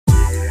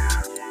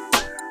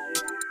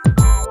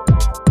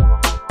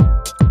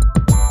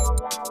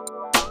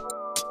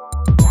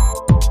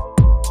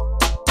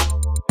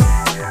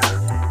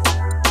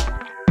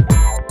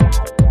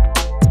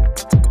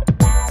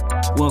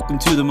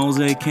to the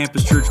Mosaic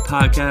Campus Church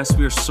podcast.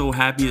 We are so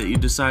happy that you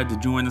decided to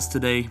join us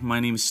today. My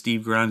name is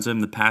Steve Grimes.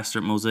 I'm the pastor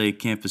at Mosaic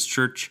Campus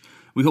Church.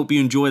 We hope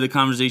you enjoy the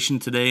conversation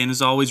today, and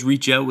as always,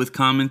 reach out with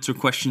comments or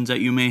questions that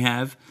you may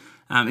have.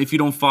 If you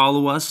don't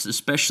follow us,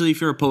 especially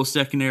if you're a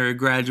post-secondary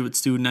graduate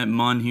student at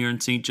MUN here in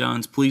St.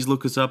 John's, please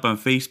look us up on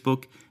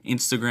Facebook,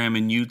 Instagram,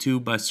 and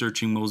YouTube by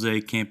searching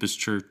Mosaic Campus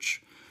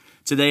Church.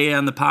 Today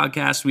on the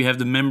podcast, we have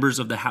the members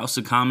of the House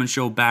of Common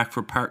Show back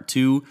for part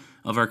 2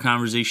 of our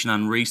conversation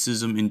on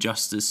racism,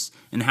 injustice,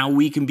 and how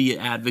we can be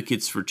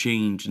advocates for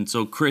change. And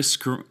so Chris,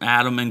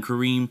 Adam, and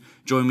Kareem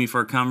join me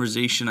for a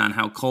conversation on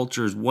how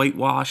culture is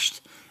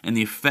whitewashed and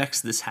the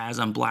effects this has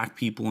on Black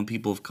people and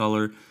people of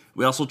color.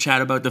 We also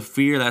chat about the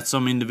fear that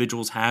some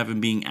individuals have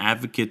in being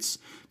advocates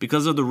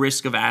because of the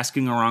risk of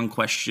asking a wrong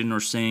question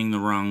or saying the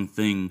wrong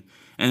thing.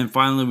 And then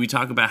finally, we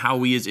talk about how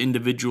we as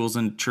individuals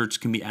and church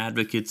can be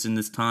advocates in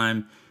this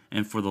time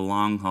and for the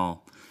long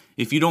haul.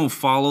 If you don't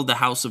follow the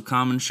House of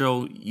Common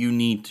Show, you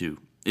need to.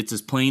 It's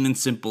as plain and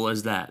simple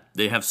as that.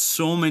 They have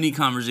so many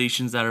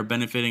conversations that are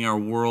benefiting our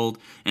world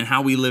and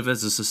how we live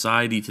as a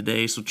society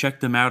today. So check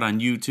them out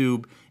on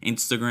YouTube,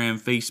 Instagram,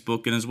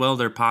 Facebook, and as well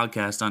their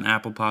podcast on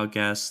Apple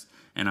Podcasts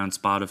and on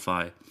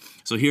Spotify.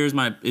 So here's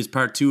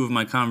part 2 of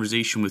my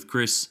conversation with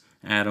Chris,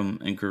 Adam,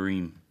 and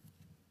Kareem.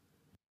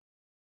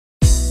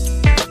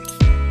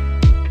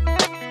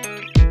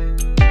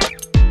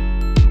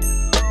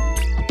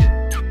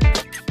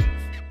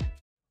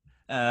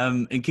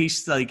 In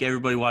case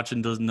everybody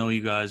watching doesn't know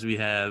you guys, we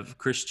have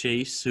Chris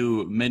Chase,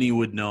 who many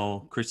would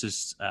know. Chris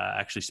has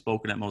actually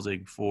spoken at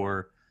Mosaic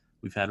before.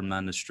 We've had him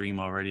on the stream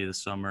already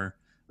this summer.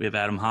 We have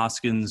Adam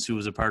Hoskins, who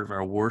was a part of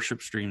our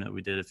worship stream that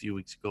we did a few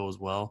weeks ago as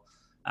well.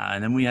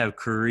 And then we have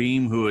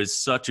Kareem, who is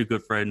such a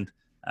good friend,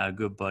 a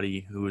good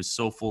buddy, who is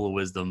so full of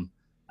wisdom,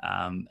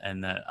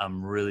 and that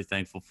I'm really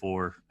thankful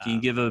for. Can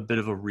you give a bit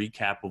of a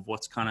recap of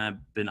what's kind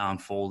of been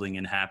unfolding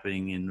and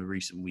happening in the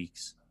recent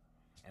weeks?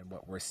 And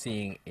what we're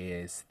seeing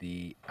is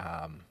the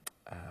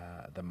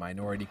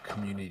minority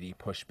community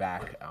push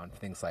back on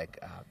things like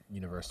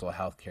universal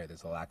health care.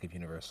 There's a lack of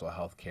universal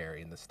health care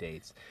in the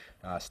States,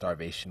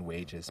 starvation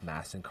wages,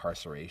 mass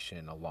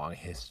incarceration, a long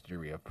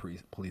history of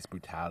police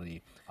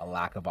brutality, a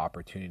lack of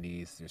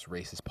opportunities. There's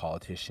racist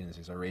politicians.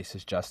 There's a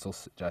racist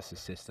justice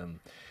system.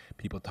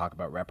 People talk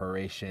about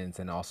reparations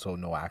and also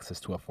no access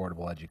to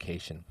affordable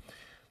education.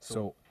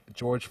 So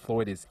George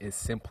Floyd is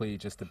simply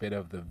just a bit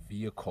of the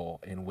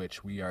vehicle in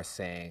which we are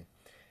saying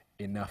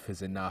enough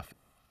is enough.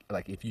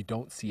 Like, if you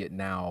don't see it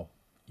now,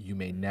 you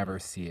may never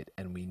see it,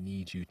 and we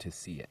need you to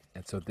see it.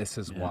 And so this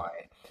is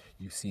why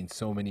you've seen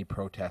so many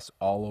protests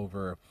all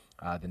over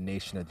the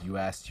nation of the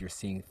U.S. You're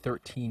seeing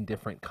 13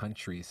 different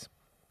countries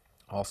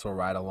also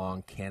ride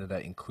along, Canada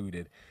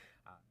included.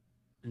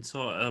 And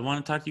so I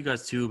want to talk to you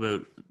guys too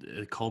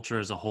about culture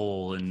as a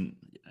whole. And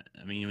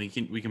I mean,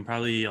 we can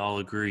probably all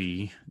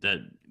agree that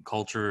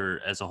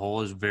culture as a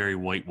whole is very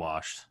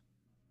whitewashed.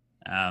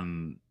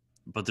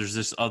 But there's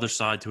this other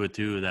side to it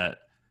too, that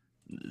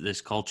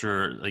this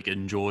culture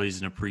enjoys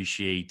and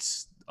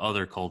appreciates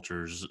other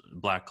cultures,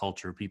 Black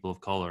culture, people of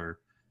color.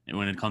 And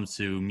when it comes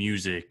to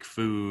music,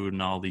 food,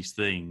 and all these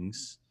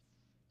things,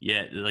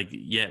 yet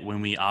when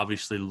we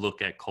obviously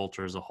look at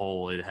culture as a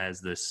whole, it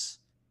has this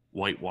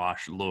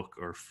whitewashed look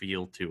or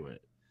feel to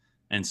it.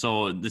 And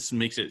so this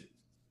makes it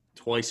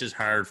twice as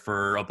hard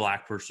for a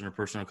Black person or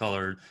person of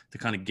color to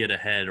kind of get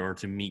ahead or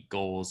to meet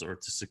goals or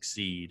to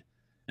succeed.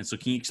 And so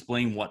can you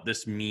explain what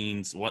this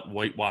means, what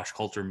whitewash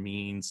culture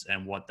means,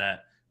 and what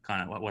that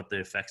what the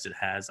effects it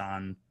has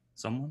on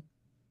someone?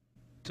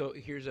 So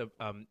here's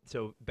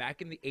so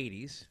back in the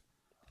 80s,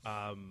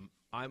 I'm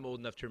old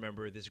enough to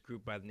remember this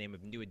group by the name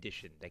of New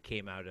Edition that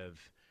came out of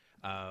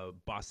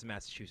Boston,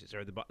 Massachusetts,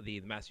 or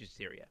the Massachusetts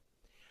area.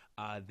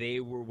 They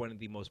were one of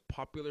the most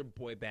popular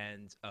boy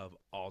bands of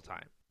all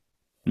time.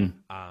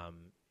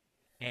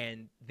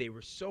 And they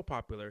were so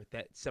popular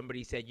that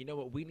somebody said, you know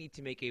what, we need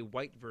to make a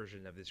white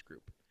version of this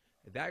group.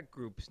 That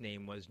group's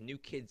name was New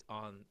Kids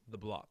on the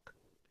Block.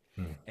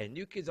 And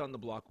New Kids on the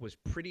Block was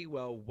pretty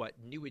well what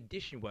New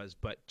Edition was,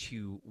 but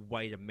to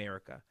white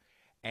America.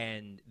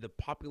 And the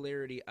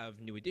popularity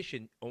of New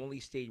Edition only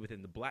stayed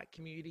within the Black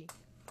community.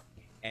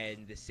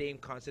 And the same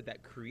concept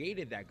that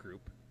created that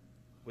group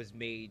was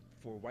made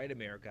for white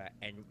America,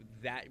 and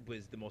that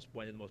was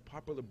one of the most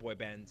popular boy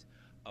bands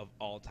of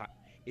all time.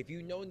 If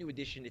you know New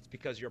Edition, it's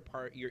because you're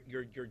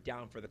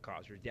down for the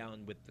cause, you're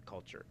down with the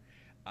culture.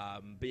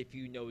 But if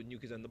you know New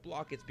Kids on the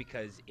Block, it's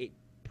because it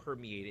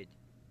permeated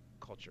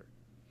culture.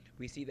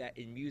 We see that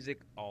in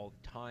music all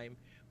the time.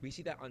 We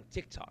see that on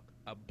TikTok.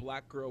 A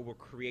Black girl will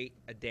create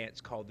a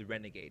dance called the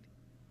Renegade,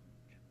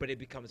 but it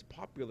becomes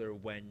popular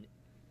when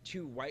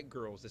 2 white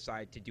girls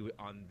decide to do it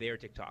on their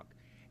TikTok.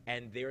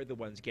 And they're the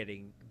ones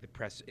getting the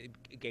press,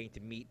 getting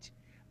to meet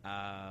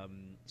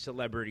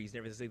celebrities and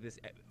everything like this,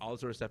 all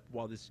sort of stuff,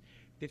 while this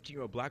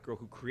 15-year-old Black girl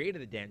who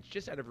created the dance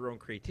just out of her own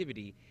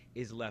creativity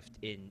is left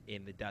in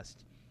the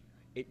dust.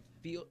 It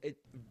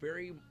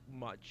very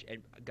much,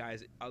 and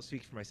guys, I'll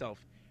speak for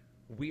myself,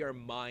 we are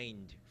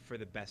mined for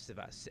the best of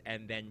us,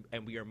 and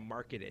we are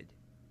marketed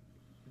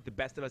the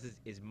best of us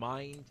is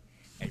mined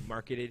and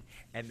marketed,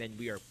 and then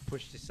we are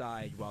pushed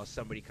aside while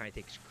somebody kind of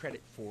takes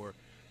credit for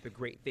the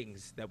great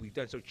things that we've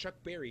done. So Chuck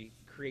Berry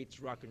creates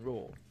rock and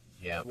roll.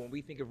 Yeah. When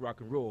we think of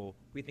rock and roll,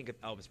 we think of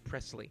Elvis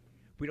Presley.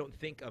 We don't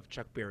think of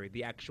Chuck Berry,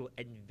 the actual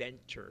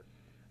inventor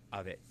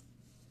of it.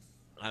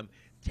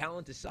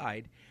 Talent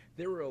aside,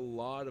 there were a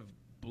lot of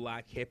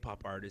black hip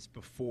hop artists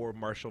before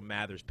Marshall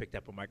Mathers picked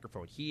up a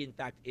microphone. He, in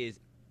fact, is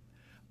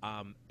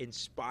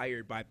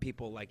inspired by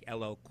people like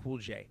LL Cool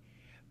J,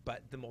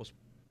 but the most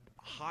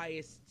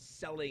highest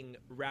selling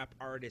rap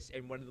artist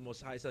and one of the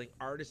most highest selling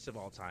artists of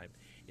all time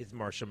is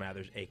Marshall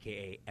Mathers,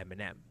 aka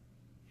Eminem.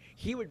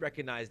 He would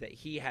recognize that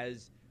he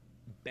has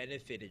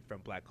benefited from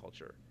black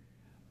culture,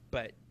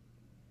 but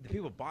the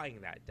people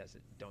buying that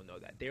don't know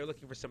that. They're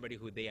looking for somebody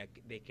who they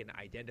can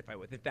identify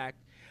with. In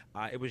fact,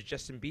 it was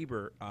Justin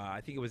Bieber.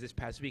 I think it was this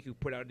past week who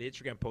put out an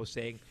Instagram post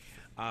saying,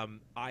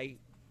 "I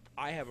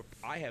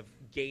have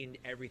gained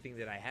everything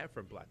that I have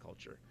from black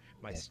culture.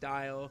 My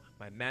style,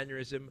 my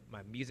mannerism,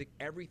 my music,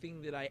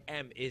 everything that I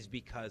am is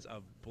because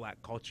of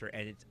black culture,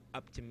 and it's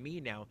up to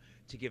me now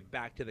to give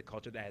back to the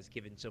culture that has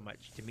given so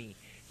much to me.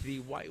 To be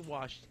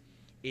whitewashed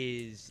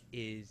is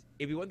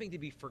it'd be one thing to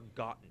be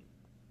forgotten.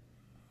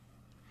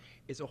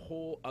 It's a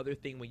whole other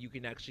thing when you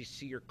can actually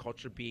see your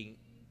culture being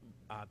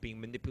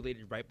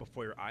manipulated right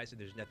before your eyes, and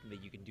there's nothing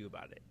that you can do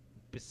about it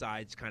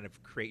besides kind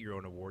of create your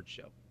own award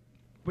show,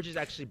 which is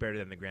actually better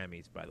than the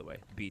Grammys, by the way,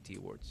 the BET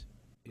Awards.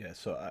 Yeah,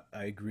 so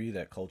I agree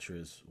that culture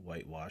is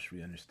whitewashed.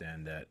 We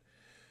understand that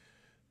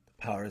the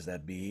powers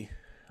that be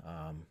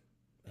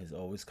has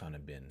always kind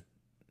of been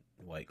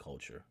white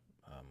culture,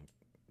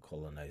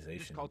 colonization.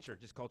 Just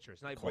culture.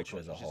 It's not culture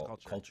white as a culture, whole.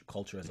 just culture.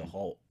 Culture as a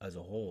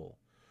whole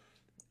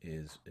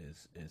is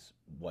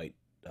white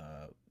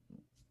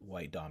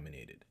white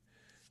dominated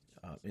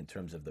in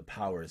terms of the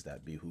powers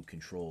that be, who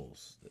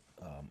controls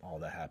all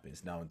that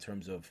happens. Now, in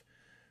terms of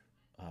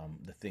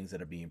the things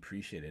that are being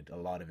appreciated, a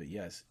lot of it,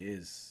 yes,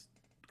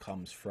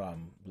 comes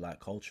from black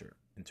culture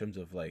in terms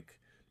of like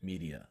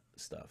media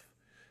stuff,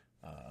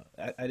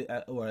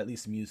 or at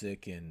least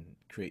music and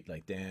create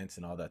like dance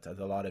and all that.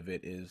 A lot of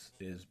it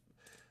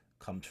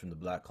comes from the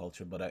black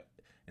culture. But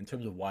in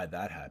terms of why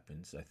that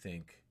happens, I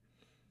think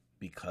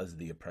because of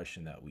the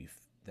oppression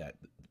that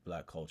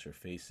black culture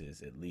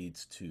faces, it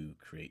leads to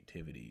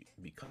creativity.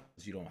 Because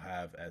you don't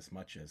have as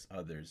much as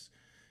others,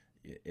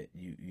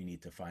 you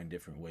need to find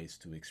different ways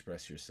to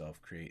express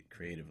yourself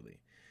creatively.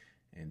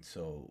 And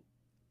so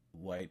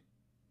white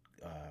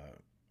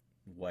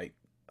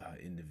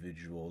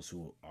individuals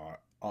who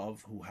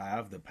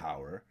have the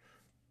power,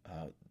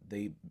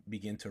 they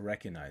begin to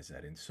recognize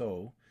that. And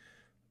so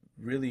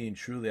really and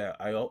truly,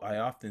 I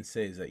often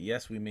say is that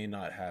yes, we may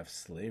not have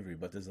slavery,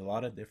 but there's a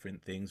lot of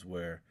different things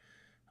where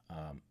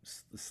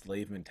the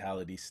slave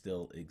mentality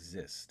still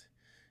exists,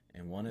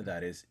 and one of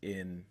that is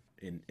in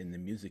the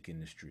music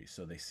industry.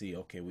 So they see,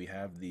 okay, we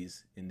have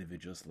these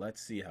individuals,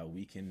 let's see how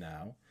we can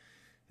now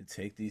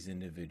take these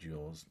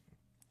individuals,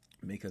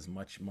 make as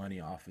much money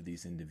off of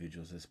these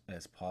individuals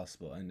as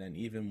possible. And then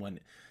even when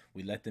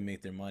we let them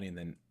make their money, and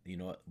then, you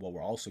know, what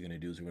we're also going to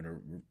do is we're going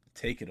to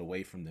take it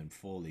away from them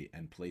fully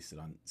and place it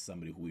on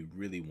somebody who we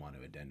really want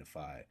to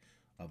identify,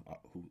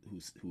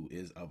 who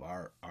is of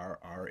our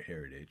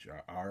heritage,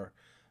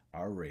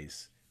 our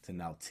race, to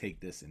now take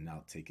this and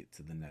now take it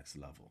to the next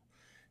level.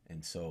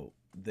 And so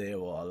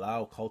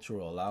culture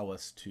will allow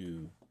us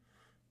to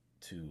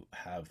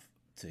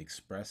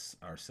express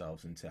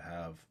ourselves and to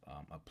have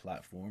a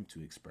platform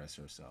to express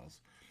ourselves.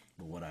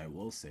 But what I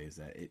will say is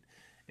that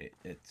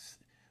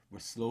we're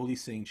slowly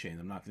seeing change.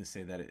 I'm not going to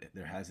say that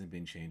there hasn't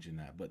been change in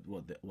that, but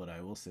what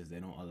I will say is they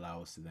don't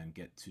allow us to then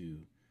get to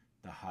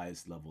the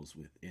highest levels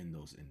within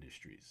those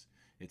industries.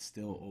 It's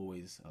still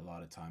always a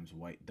lot of times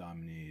white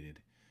dominated,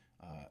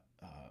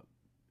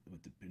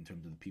 in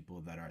terms of the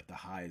people that are at the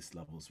highest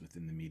levels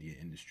within the media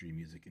industry,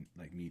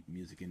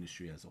 music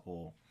industry as a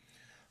whole,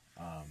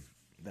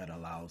 that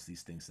allows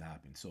these things to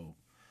happen. So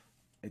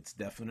it's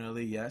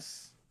definitely,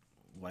 yes,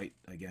 white,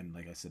 again,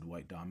 like I said,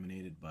 white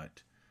dominated,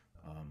 but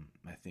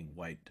I think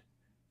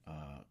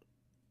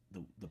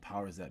the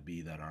powers that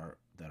be that are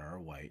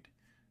white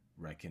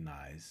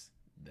recognize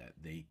that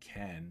they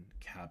can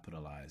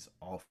capitalize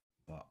off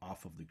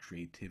of the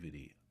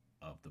creativity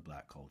of the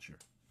black culture.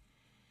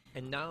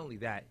 And not only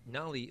that,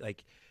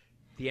 like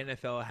the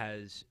NFL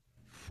has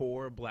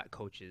 4 black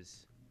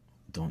coaches.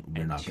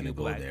 We're not going to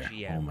go there.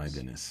 GMs oh my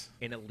goodness!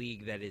 In a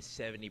league that is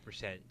 70%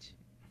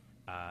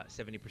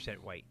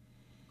 white.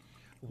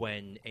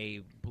 When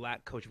a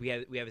black coach, we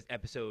have this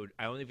episode.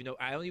 I don't even know.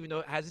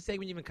 Has the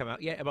segment even come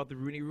out yet about the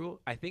Rooney Rule?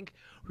 I think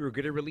we were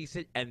going to release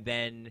it, and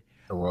then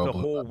the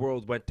whole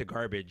world went to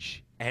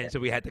garbage, and so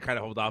we had to kind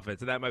of hold off it.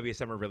 So that might be a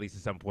summer release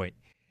at some point.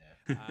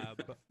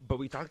 But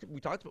we talked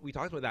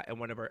about that in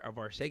one of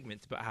our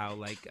segments about how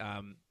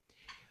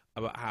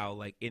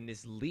like in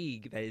this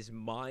league that is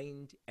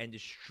mined and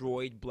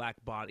destroyed black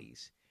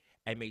bodies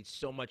and made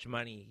so much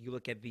money. You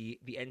look at the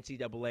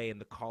NCAA and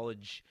the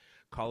college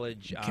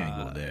you can't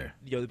go there.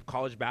 You know,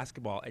 college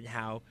basketball, and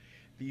how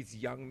these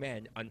young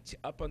men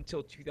up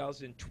until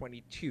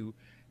 2022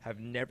 have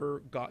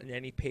never gotten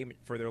any payment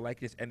for their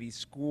likeness, and these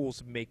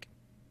schools make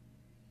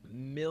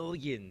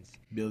millions,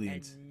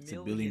 Billions. and It's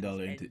a billion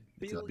dollar. and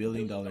It's a billion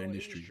billion dollar dollar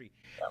industry.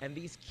 And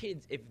these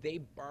kids, if they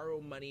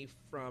borrow money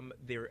from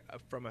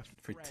from a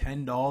For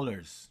friend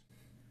 $10.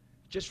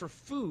 just for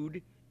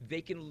food,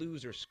 they can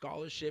lose their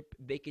scholarship.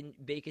 They can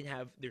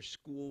have their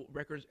school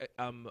records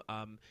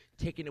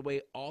taken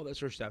away, all that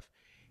sort of stuff.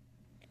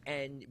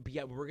 And but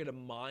yeah, we're gonna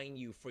mine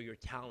you for your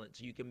talent,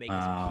 so you can make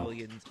Wow.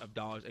 billions of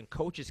dollars. And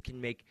coaches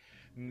can make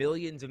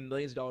millions and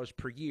millions of dollars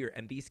per year,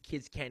 and these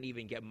kids can't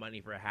even get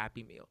money for a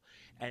Happy Meal.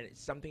 And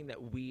it's something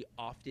that we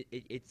often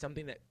it's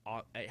something that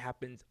it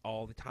happens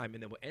all the time.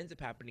 And then what ends up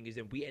happening is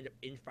that we end up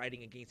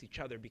infighting against each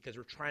other because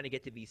we're trying to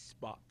get to these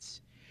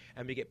spots,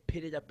 and we get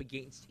pitted up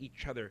against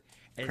each other.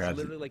 And Crabs- it's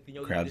literally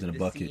like crabs in a the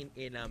bucket. scene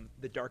in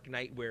The Dark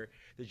Knight where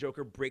the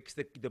Joker breaks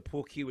the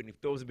pool cue and he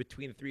throws it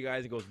between the three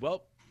guys and goes,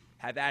 "Well,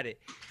 have at it."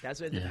 That's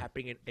what ends up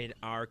happening in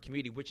our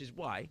community, which is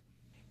why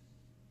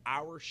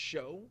our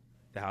show,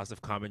 the House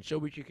of Common Show,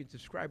 which you can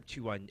subscribe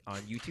to on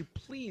YouTube,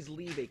 please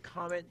leave a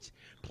comment,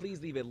 please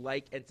leave a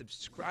like, and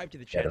subscribe to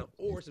the channel,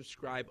 or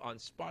subscribe on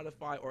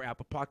Spotify or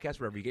Apple Podcasts,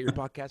 wherever you get your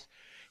podcasts.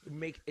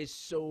 It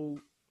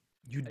so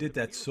You did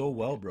that so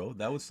well, bro.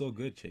 That was so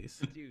good, Chase.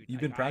 dude.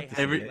 You've been I practicing.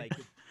 have Every- it, like,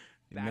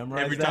 You back-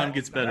 memorized Every that? time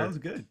gets better. That was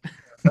good.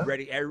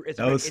 ready. It's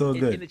That was so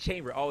good. in the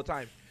chamber all the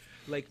time.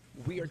 Like,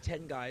 we are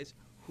 10 guys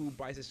who,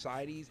 by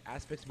society's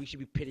aspects, we should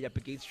be pitted up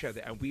against each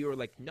other, and we were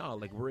like, no,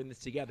 like, we're in this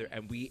together,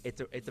 and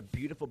it's a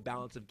beautiful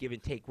balance of give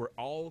and take. We're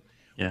all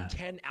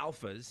 10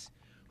 alphas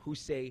who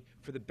say,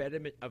 for the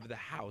betterment of the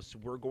house,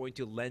 we're going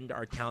to lend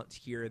our talents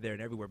here, there,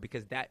 and everywhere,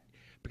 because that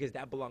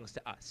belongs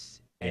to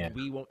us, and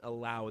we won't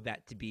allow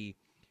that to be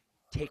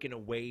taken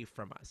away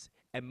from us.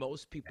 And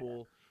most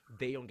people,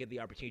 they don't get the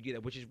opportunity to do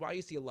that, which is why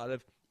you see a lot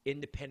of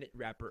independent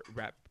rap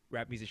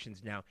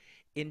musicians now,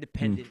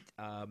 independent,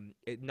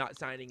 not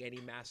signing any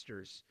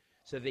masters,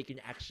 so they can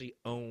actually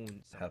own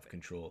something. Have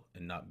control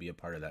and not be a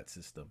part of that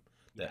system.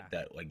 Yeah.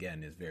 That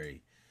again is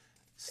very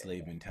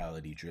slave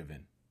mentality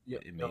driven. Yeah,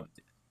 It no, made,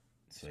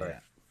 so sorry.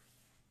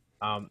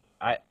 yeah.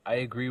 I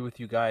agree with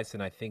you guys,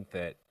 and I think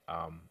that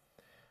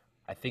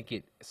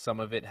some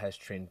of it has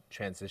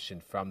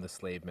transitioned from the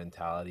slave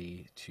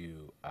mentality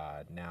to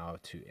now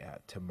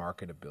to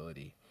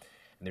marketability.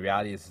 And the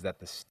reality is that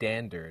the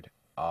standard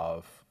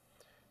of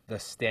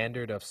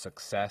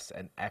success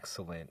and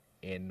excellence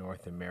in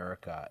North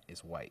America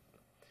is white.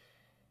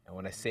 And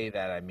when I say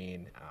that, I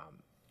mean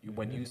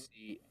when you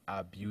see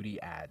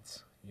beauty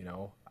ads,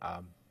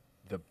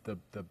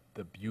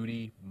 the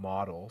beauty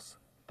models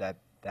that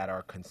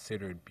are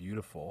considered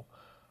beautiful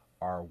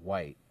are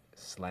white,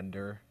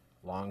 slender,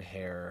 long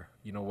hair,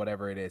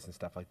 whatever it is and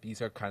stuff. Like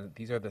these are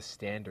the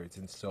standards.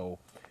 And so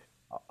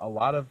a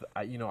lot of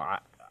I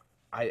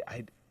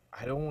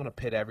don't want to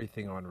pit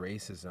everything on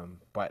racism,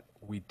 but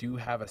we do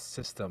have a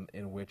system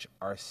in which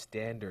our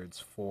standards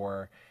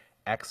for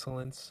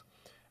excellence,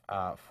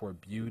 for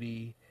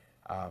beauty,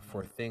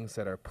 for things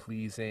that are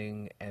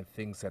pleasing and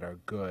things that are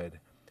good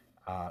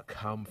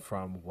come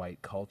from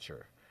white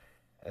culture.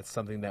 It's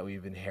something that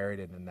we've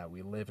inherited and that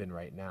we live in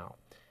right now.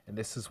 And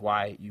this is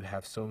why you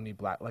have so many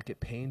like it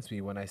pains me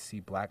when I see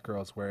black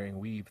girls wearing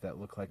weave that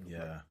look like,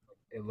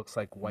 it looks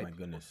like Oh white. my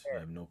goodness, I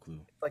have no clue.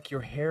 It's like your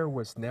hair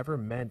was never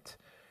meant,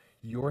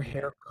 your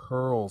hair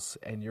curls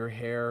and your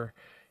hair,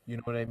 you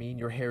know what I mean?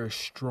 Your hair is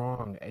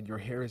strong and your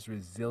hair is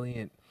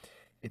resilient.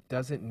 It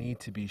doesn't need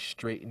to be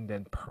straightened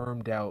and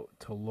permed out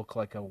to look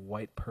like a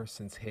white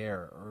person's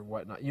hair or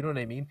whatnot. You know what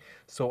I mean?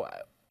 So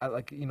I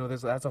like,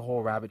 that's a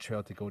whole rabbit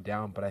trail to go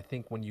down. But I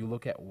think when you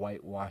look at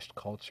whitewashed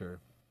culture,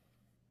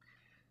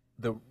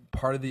 the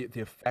part of the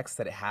effects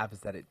that it have is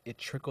that it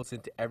trickles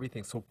into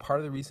everything. So part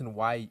of the reason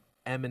why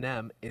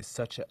Eminem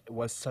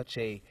was such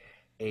a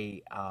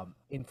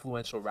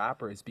influential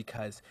rapper is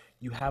because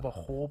you have a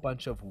whole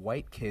bunch of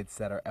white kids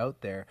that are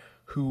out there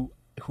who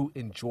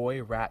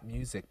enjoy rap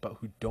music but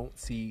who don't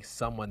see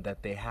someone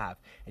that they have.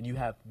 And you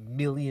have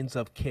millions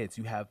of kids,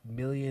 you have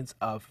millions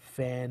of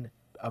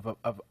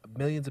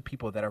millions of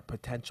people that are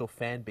potential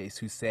fan base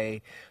who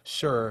say,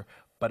 sure,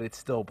 but it's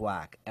still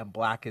black, and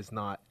black is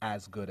not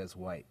as good as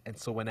white. And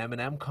so when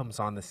Eminem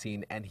comes on the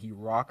scene and he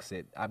rocks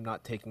it, I'm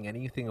not taking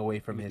anything away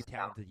from his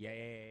talented.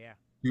 Yeah.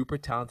 super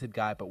talented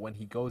guy, but when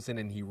he goes in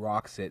and he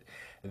rocks it,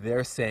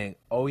 they're saying,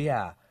 oh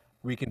yeah,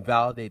 we can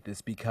validate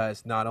this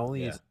because not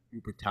only is he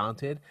super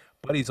talented,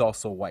 but he's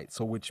also white.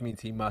 So which means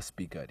he must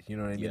be good. You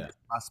know what I mean? Yeah. It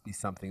must be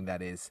something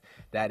that is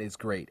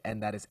great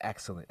and that is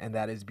excellent and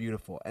that is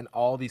beautiful and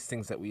all these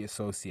things that we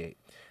associate.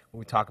 When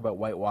we talk about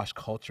whitewash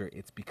culture,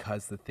 it's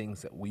because the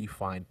things that we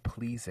find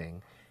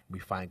pleasing, we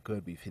find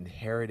good, we've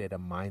inherited a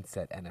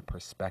mindset and a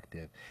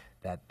perspective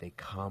that they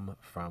come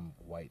from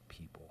white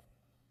people.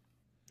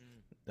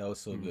 That was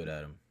so good,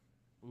 Adam.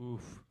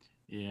 Oof.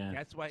 Yeah.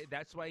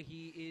 That's why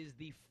he is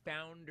the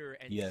founder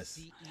and Yes.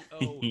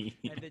 CEO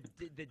and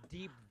the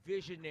deep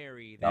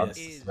visionary Yes. that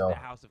is No. the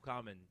House of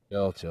Common.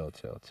 Chill.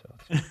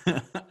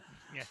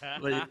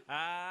 But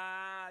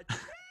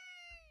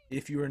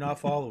If you are not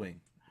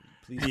following,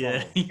 please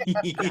Yeah.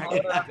 follow.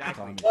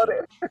 Exactly. Love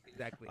it.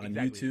 Exactly. On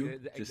exactly.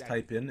 YouTube, just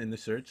type in the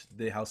search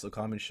the House of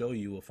Common Show.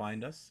 You will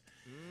find us.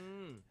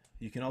 Mm,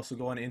 You can also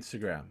go on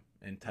Instagram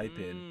and type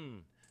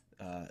in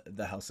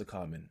the House of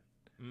Common.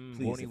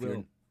 Please, Won't he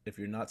will. if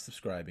you're not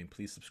subscribing,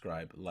 please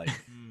subscribe, like,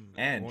 Mm,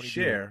 and won't he do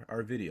share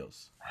our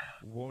videos.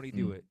 Won't he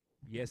do it?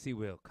 Yes, he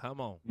will. Come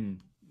on. Mm.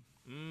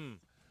 Mm.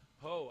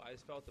 Oh, I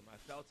just felt him. I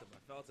felt him. I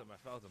felt him. I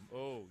felt him.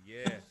 Oh,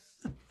 yeah.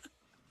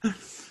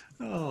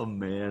 Oh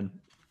man.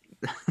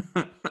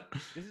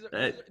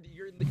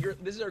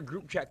 This is our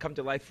group chat come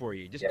to life for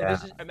you. Just Yeah.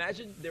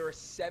 imagine there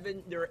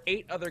are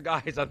 8 other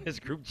guys on this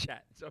group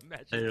chat. So I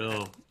imagine.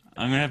 know.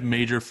 I'm gonna have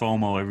major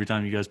FOMO every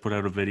time you guys put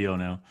out a video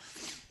now.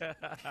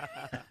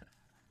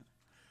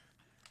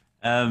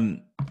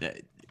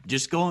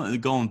 Just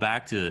going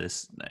back to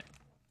this,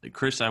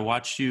 Chris. I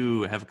watched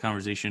you have a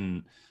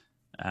conversation.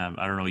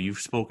 I don't know. You've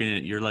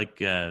spoken. You're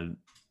like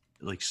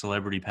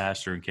celebrity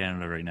pastor in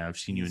Canada right now. I've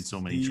seen you in so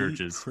many The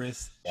churches.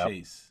 Chris Yep.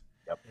 Chase.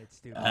 It's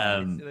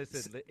stupid.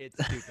 Listen, it's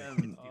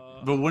stupid.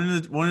 But one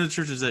of the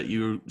churches that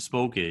you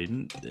spoke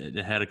in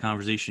that had a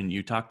conversation,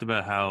 you talked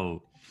about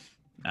how,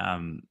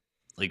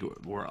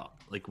 we're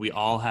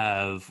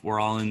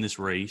all in this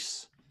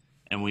race,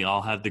 and we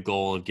all have the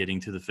goal of getting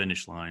to the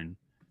finish line,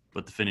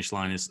 but the finish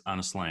line is on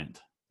a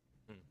slant.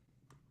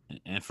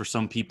 And for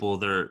some people,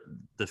 they're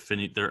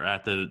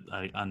at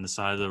on the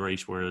side of the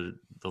race where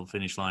the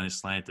finish line is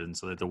slanted, and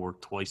so they have to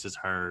work twice as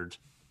hard,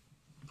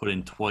 put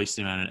in twice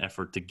the amount of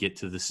effort to get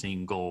to the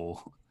same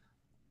goal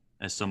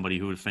as somebody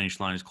who the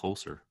finish line is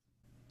closer.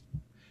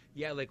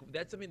 Yeah, like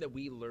that's something that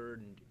we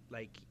learned.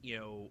 Like, you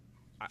know,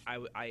 I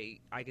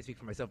can speak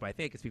for myself, but I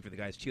think I can speak for the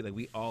guys too. Like,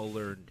 we all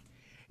learned,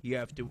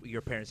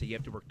 your parents said you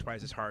have to work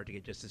twice as hard to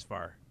get just as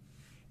far,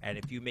 and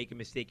if you make a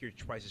mistake, you're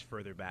twice as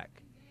further back.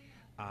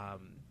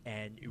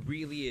 And it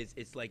really is.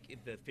 It's like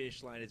the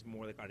finish line is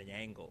more like on an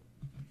angle.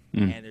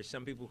 And there's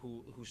some people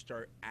who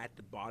start at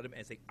the bottom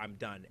and say, I'm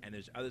done. And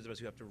there's others of us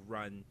who have to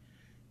run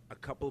a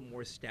couple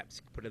more steps,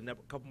 put a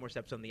couple more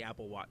steps on the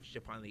Apple Watch to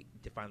finally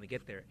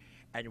get there.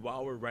 And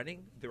while we're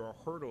running, there are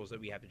hurdles that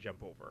we have to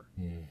jump over.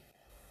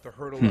 The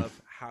hurdle of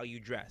how you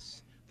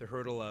dress, the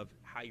hurdle of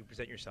how you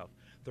present yourself,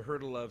 the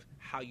hurdle of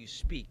how you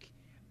speak,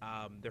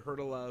 the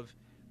hurdle of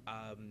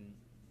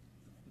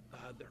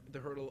the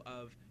hurdle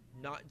of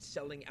not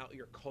selling out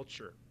your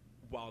culture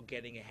while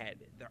getting ahead,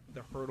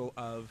 the hurdle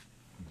of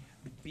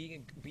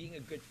being a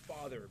good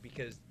father,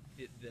 because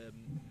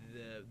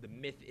the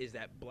myth is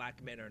that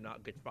black men are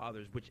not good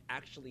fathers, which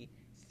actually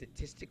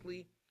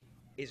statistically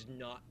is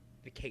not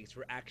the case.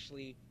 We're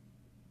actually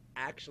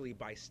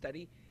by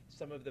study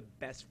some of the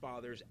best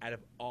fathers out of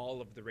all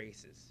of the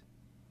races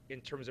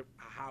in terms of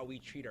how we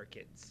treat our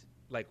kids,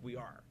 like we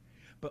are.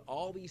 But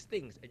all these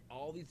things and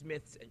all these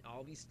myths and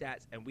all these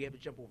stats, and we have to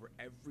jump over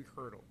every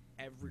hurdle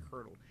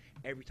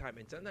every time.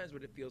 And sometimes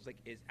what it feels like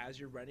is, as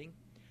you're running,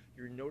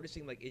 you're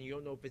noticing, like, and you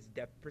don't know if it's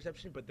depth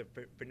perception, but the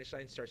finish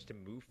line starts to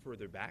move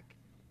further back.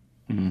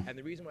 And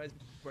the reason why it's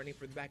running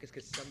further back is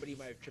because somebody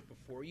might have tripped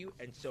before you.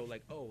 And so,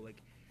 like,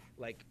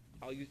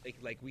 I'll use,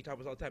 like we talk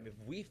about all the time, if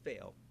we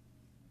fail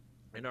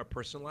in our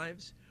personal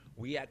lives,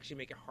 we actually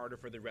make it harder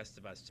for the rest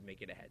of us to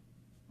make it ahead.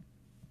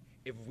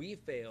 If we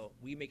fail,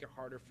 we make it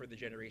harder for the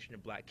generation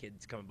of black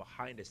kids coming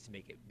behind us to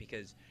make it,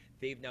 because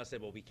they've now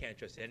said, well, we can't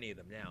trust any of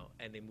them now,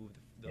 and they move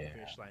the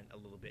finish line a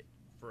little bit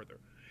further.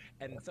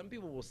 And some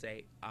people will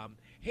say,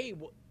 hey,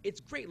 well, it's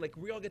great, like,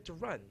 we all get to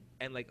run.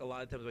 And, like, a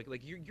lot of times,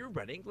 like you're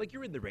running, like,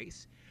 you're in the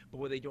race. But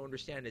what they don't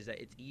understand is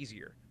that it's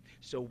easier.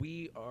 So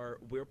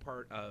we're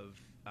part of,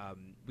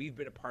 we've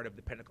been a part of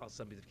the Pentecostal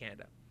Assemblies of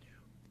Canada.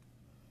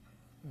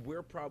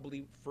 We're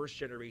probably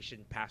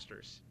first-generation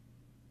pastors,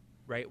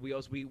 right?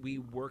 We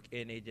work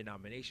in a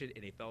denomination,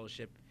 in a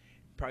fellowship,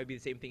 probably be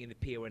the same thing in the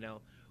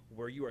PONL,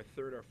 where you are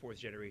third or fourth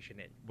generation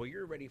in. Well,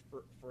 you're already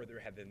further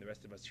ahead than the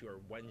rest of us who are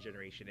one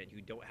generation in,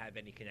 who don't have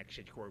any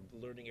connection, who are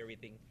learning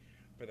everything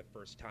for the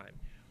first time.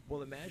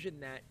 Well, imagine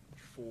that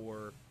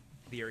for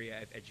the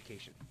area of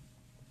education.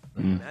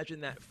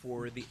 Imagine that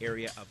for the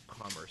area of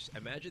commerce.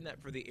 Imagine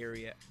that for the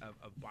area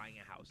of buying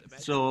a house.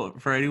 So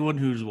for anyone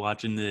who's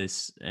watching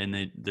this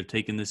and they're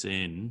taking this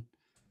in,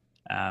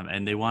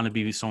 and they want to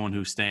be someone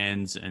who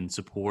stands and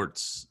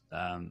supports,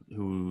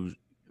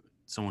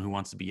 someone who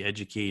wants to be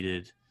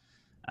educated,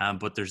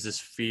 but there's this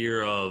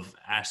fear of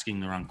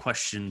asking the wrong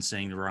question,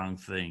 saying the wrong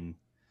thing,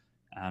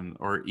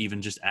 or even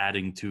just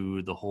adding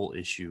to the whole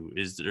issue.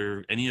 Is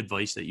there any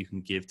advice that you can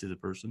give to the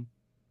person?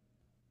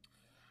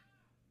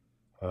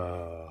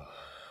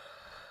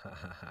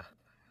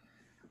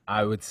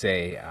 I would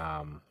say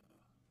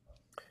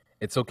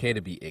it's okay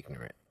to be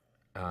ignorant.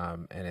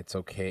 And it's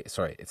okay.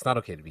 Sorry, it's not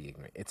okay to be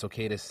ignorant. It's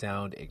okay to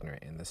sound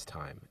ignorant in this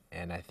time.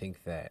 And I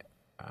think that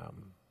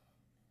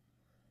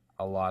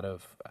a lot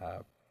of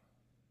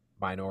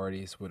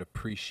minorities would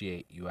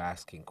appreciate you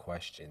asking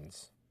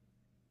questions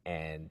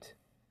and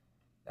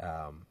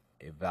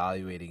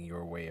evaluating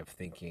your way of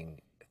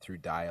thinking through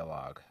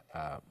dialogue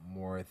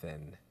more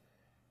than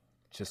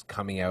just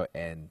coming out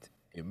and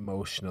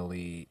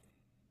emotionally,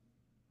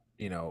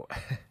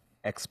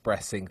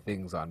 expressing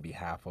things on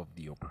behalf of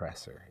the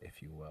oppressor,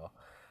 if you will.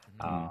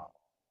 Mhm. Uh,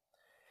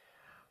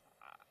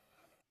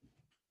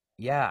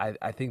 yeah,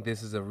 I think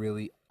this is a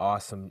really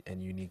awesome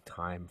and unique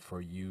time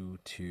for you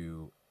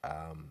to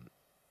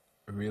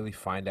really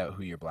find out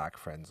who your black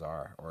friends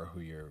are or who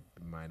your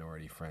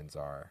minority friends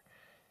are.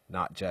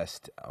 Not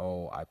just,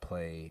 oh, I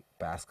play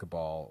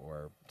basketball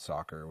or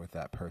soccer with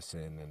that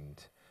person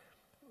and,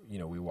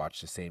 we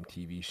watch the same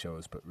TV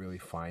shows, but really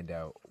find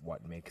out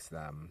what makes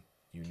them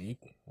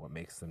unique, what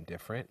makes them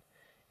different,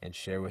 and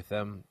share with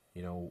them,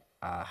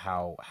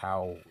 how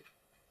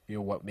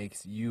what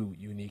makes you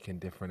unique and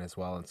different as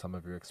well in some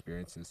of your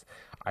experiences.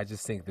 I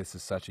just think this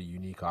is such a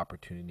unique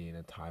opportunity and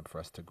a time for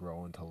us to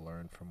grow and to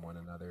learn from one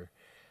another.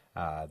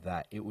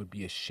 That it would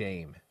be a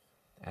shame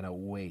and a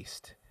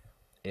waste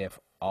if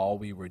all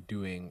we were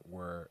doing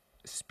were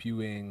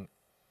spewing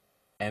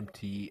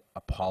empty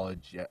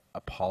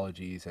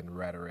apologies and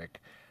rhetoric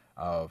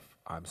of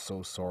 "I'm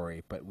so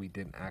sorry," but we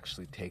didn't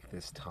actually take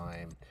this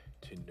time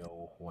to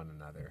know one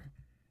another.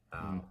 Mm.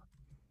 Um,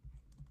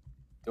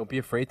 don't be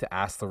afraid to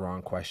ask the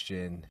wrong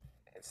question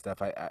and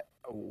stuff.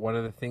 One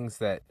of the things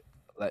that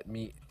let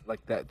me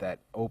like that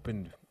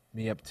opened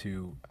me up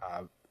to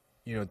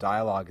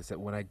dialogue is that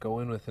when I go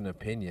in with an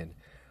opinion,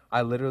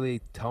 I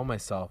literally tell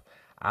myself,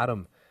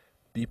 Adam,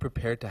 be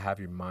prepared to have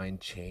your mind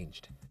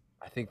changed.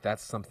 I think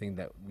that's something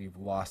that we've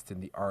lost in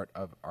the art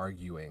of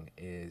arguing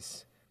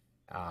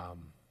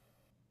um,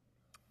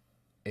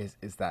 is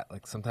that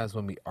like sometimes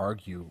when we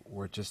argue,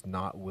 we're just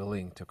not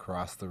willing to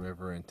cross the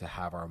river and to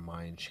have our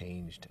mind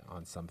changed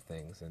on some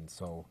things. And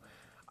so,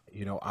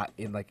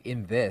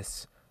 in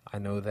this, I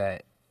know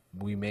that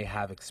we may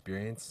have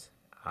experience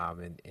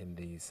in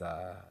these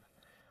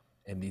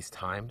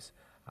times,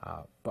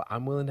 but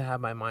I'm willing to have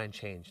my mind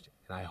changed.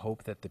 And I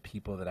hope that the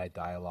people that I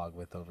dialogue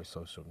with over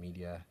social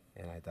media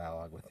and I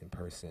dialogue with in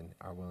person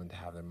are willing to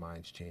have their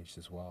minds changed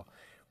as well.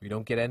 We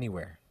don't get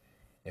anywhere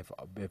if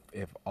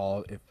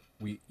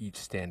we each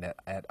stand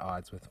at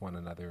odds with one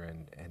another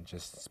and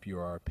just spew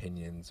our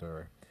opinions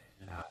or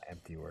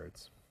empty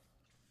words.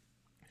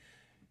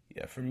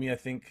 Yeah, for me, I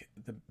think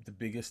the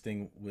biggest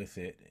thing with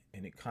it,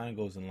 and it kind of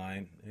goes in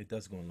line, it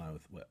does go in line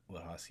with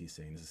what Husky's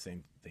saying. It's the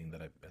same thing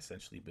that I've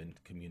essentially been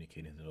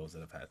communicating to those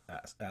that have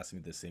asked me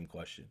the same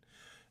question.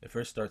 It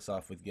first starts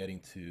off with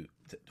getting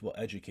well,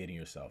 educating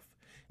yourself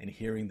and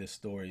hearing the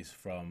stories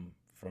from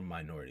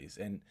minorities,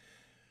 and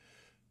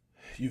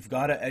you've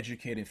got to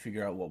educate and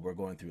figure out what we're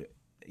going through.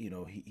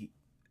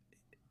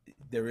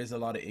 There is a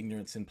lot of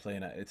ignorance in play,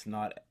 and it's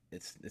not.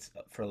 It's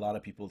for a lot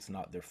of people, it's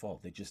not their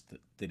fault. They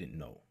didn't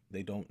know.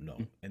 They don't know,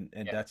 and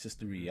Yeah. that's just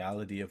the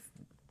reality of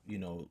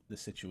the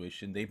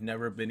situation. They've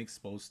never been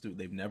exposed to.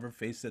 They've never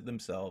faced it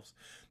themselves.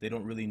 They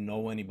don't really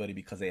know anybody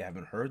because they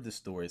haven't heard the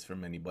stories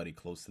from anybody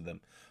close to them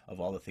of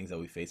all the things that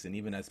we face. And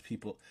even as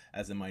people,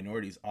 as the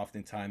minorities,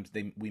 oftentimes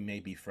we may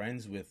be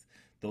friends with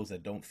those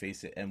that don't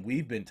face it, and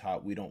we've been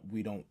taught we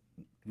don't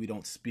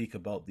speak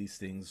about these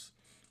things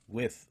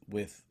with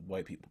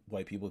white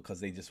people because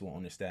they just won't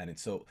understand it.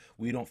 So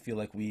we don't feel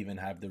like we even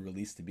have the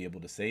release to be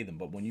able to say them.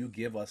 But when you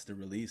give us the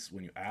release,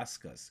 when you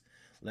ask us,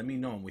 let me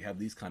know, and we have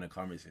these kind of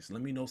conversations,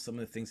 let me know some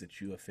of the things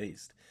that you have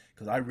faced,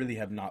 because I really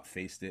have not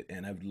faced it,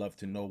 and I would love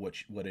to know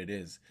what it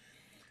is.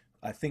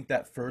 I think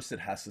that first it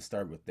has to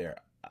start with there.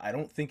 I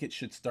don't think it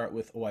should start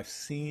with, oh, I've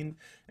seen,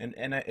 and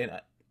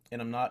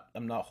I'm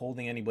not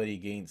holding anybody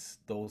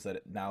against those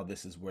that now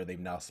this is where they've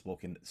now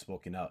spoken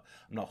out.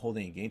 I'm not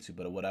holding against you,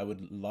 but what I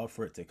would love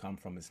for it to come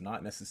from is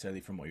not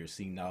necessarily from what you're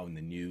seeing now in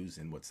the news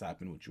and what's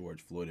happened with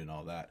George Floyd and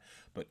all that,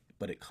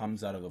 but it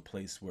comes out of a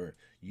place where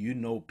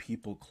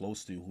people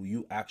close to you who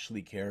you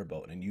actually care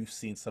about, and you've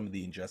seen some of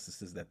the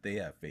injustices that they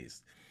have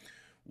faced.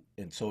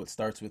 And so it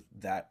starts with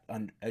that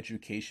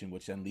education,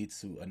 which then leads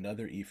to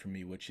another E for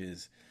me, which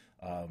is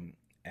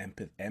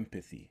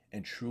empathy.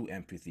 And true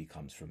empathy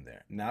comes from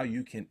there. Now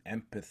you can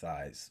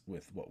empathize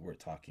with what we're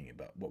talking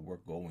about, what we're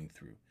going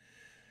through.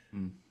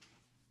 Mm.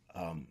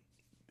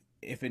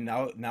 If it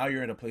now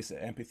you're in a place of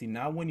empathy.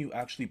 Now when you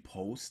actually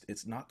post,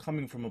 it's not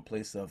coming from a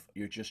place of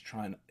you're just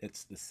trying,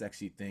 it's the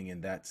sexy thing,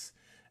 and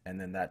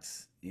then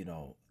that's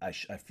I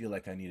feel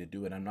like I need to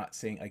do it. I'm not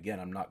saying,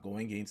 again, I'm not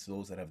going against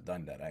those that have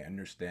done that. I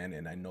understand,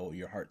 and I know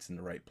your heart's in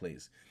the right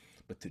place,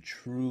 but to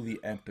truly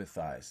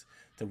empathize,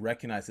 to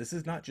recognize this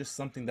is not just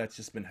something that's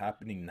just been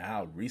happening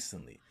now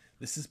recently.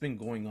 This has been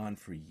going on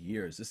for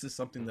years. This is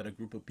something that a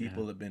group of Yeah.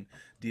 people have been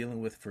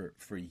dealing with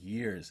for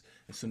years.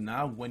 And so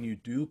now when you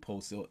do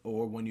post it,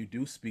 or when you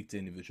do speak to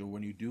individual,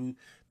 when you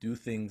do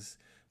things,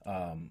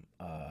 um,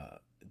 uh,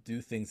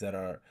 do things that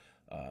are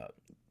uh,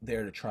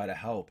 there to try to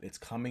help, it's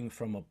coming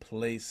from a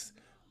place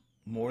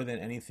more than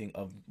anything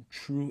of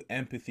true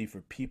empathy for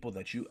people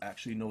that you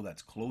actually know,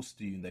 that's close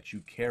to you, and that you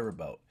care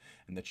about,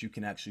 and that you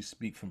can actually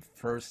speak from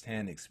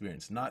firsthand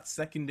experience, not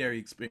secondary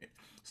experience,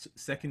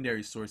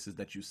 secondary sources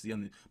that you see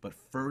but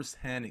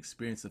firsthand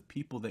experience of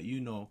people that you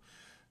know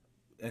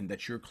and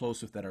that you're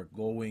close with, that are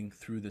going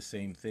through the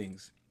same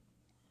things.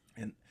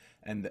 and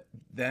and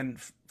then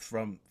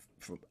from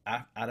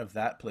out of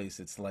that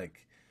place, it's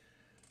like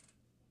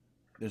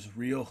there's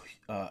real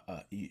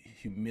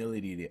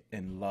humility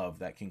and love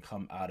that can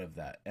come out of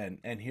that.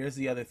 And here's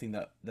the other thing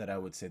that I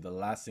would say, the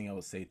last thing I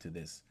would say to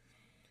this.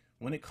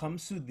 When it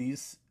comes to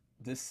this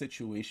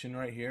situation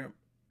right here,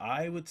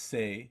 I would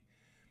say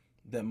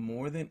that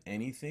more than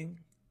anything,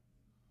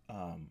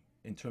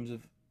 in terms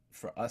of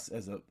for us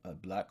as a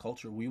black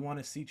culture, we want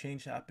to see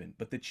change happen.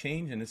 But the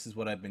change, and this is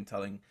what I've been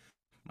telling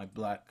my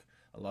black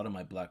a lot of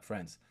my black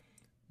friends,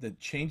 the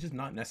change is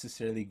not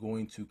necessarily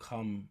going to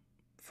come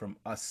from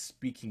us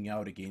speaking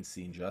out against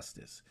the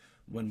injustice.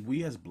 When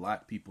we as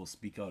black people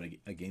speak out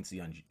against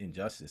the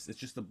injustice, it's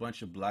just a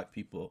bunch of black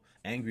people,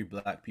 angry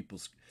black people,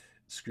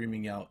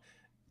 screaming out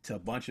to a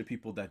bunch of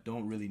people that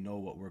don't really know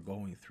what we're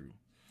going through.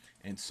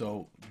 And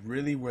so,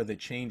 really, where the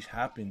change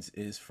happens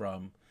is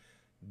from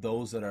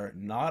those that are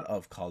not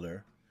of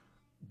color,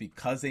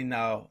 because they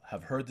now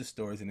have heard the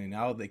stories and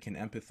they can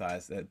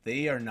empathize, that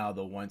they are now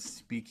the ones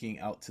speaking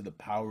out to the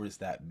powers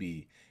that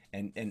be,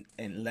 and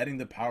letting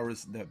the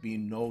powers that be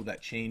know that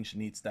change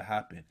needs to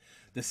happen.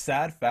 The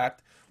sad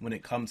fact when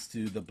it comes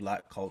to the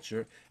black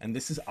culture, and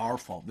this is our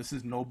fault, this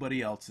is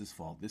nobody else's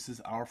fault, this is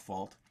our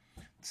fault.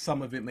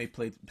 Some of it may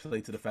play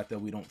to the fact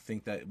that we don't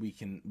think that we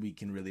can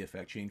really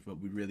affect change, but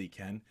we really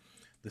can.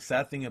 The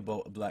sad thing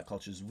about black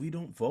culture is we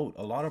don't vote.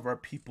 A lot of our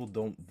people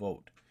don't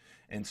vote.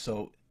 And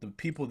so the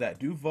people that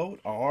do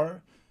vote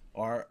are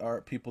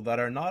people that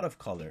are not of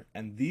color.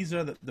 And these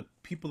are the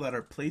people that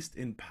are placed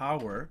in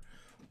power.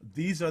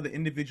 These are the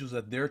individuals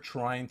that they're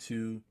trying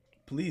to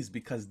please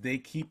because they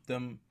keep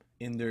them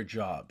in their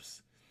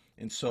jobs.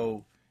 And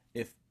so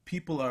if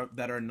people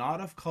that are not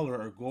of color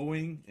are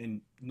going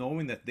and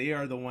knowing that they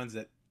are the ones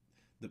that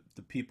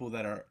the people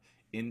that are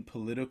in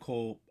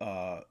political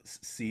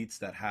seats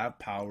that have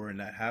power and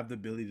that have the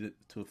ability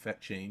to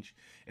affect change,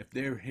 if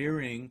they're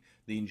hearing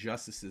the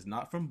injustices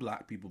not from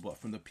black people but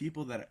from the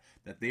people that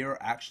they are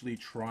actually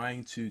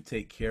trying to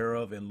take care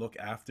of and look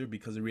after,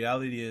 because the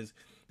reality is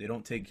they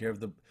don't take care of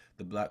the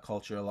black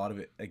culture. A lot of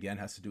it again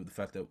has to do with the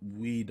fact that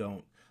we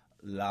don't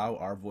allow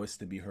our voice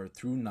to be heard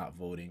through not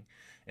voting.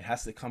 It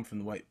has to come from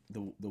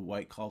the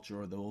white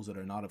culture, or those that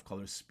are not of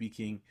color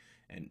speaking,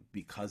 and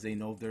because they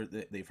know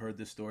they've heard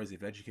the stories,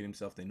 they've educated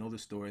themselves, they know the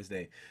stories,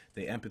 they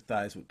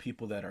empathize with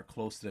people that are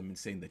close to them and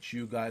saying that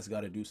you guys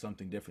got to do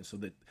something different. So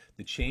that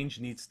the change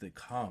needs to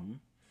come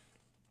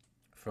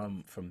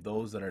from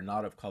those that are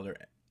not of color,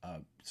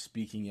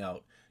 speaking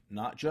out,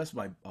 not just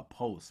by a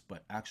post,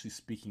 but actually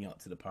speaking out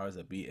to the powers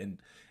that be,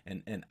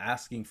 and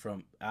asking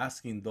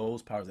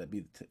those powers that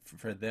be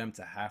for them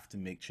to have to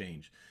make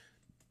change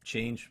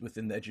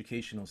within the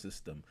educational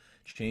system,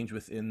 change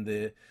within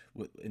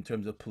in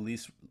terms of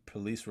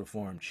police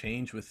reform,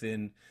 change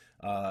within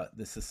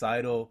the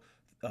societal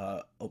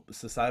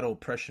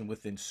oppression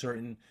within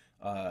certain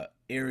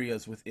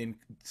areas, within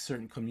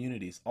certain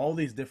communities. All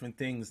these different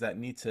things that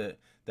need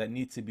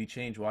to be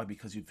changed. Why?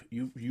 Because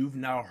you've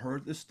now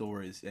heard the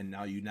stories, and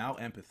now you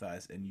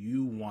empathize, and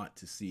you want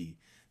to see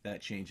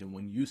that change. And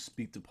when you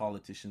speak to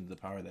politicians, the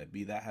power that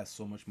be, that has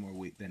so much more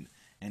weight than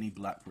any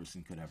black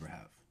person could ever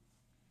have.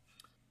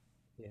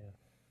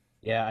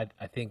 Yeah,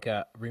 I think,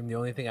 Reem, the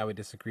only thing I would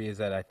disagree is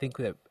that I think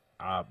that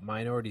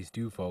minorities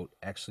do vote.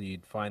 Actually,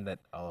 you'd find that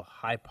a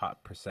high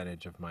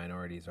percentage of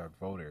minorities are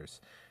voters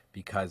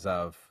because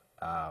of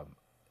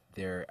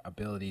their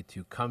ability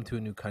to come to a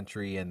new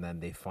country, and then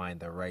they find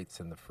the rights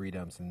and the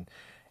freedoms, and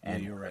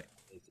you're right.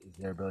 Is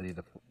their ability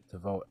to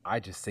vote. I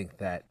just think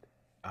that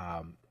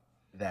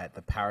that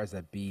the powers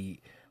that be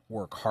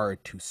work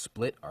hard to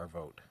split our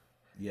vote.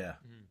 Yeah.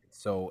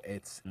 So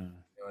it's you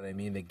know what I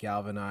mean. They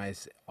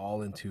galvanize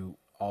all into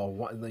all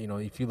one. You know,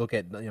 if you look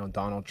at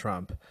Donald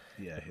Trump,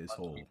 his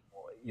whole.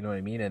 You know what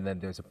I mean? And then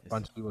there's a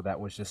bunch of people that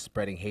was just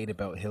spreading hate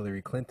about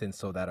Hillary Clinton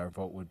so that the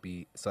vote would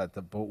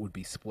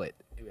be split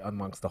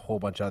amongst a whole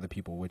bunch of other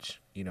people,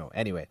 which,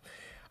 anyway.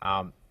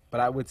 But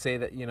I would say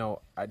that,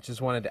 I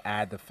just wanted to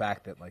add the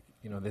fact that, like,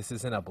 this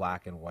isn't a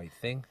black and white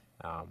thing.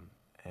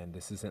 And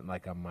this isn't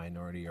like a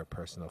minority or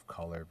person of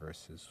color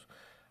versus,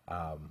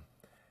 I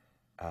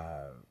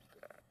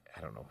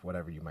don't know,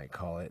 whatever you might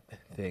call it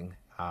thing.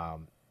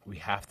 We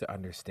have to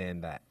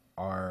understand that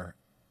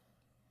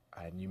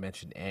and you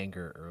mentioned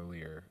anger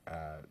earlier,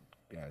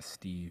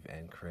 Steve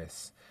and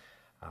Chris,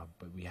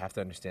 but we have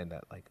to understand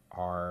that, like,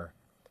 our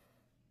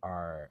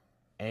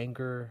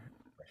anger,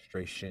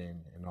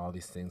 frustration, and all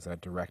these things are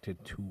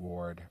directed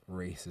toward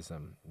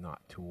racism,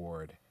 not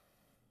toward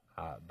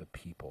the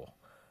people.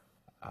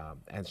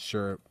 And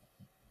sure,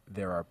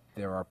 there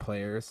are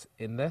players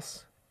in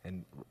this,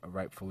 and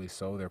rightfully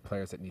so. There are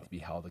players that need to be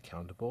held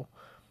accountable.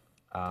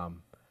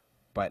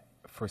 But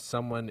for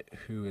someone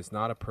who is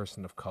not a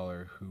person of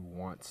color who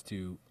wants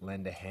to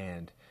lend a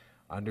hand,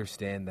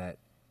 understand that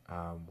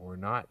we're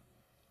not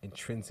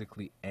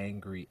intrinsically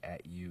angry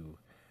at you,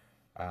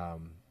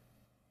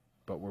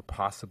 but we're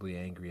possibly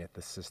angry at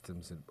the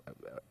systems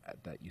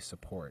that you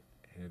support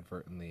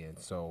inadvertently. And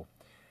so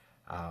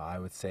I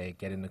would say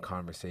get in the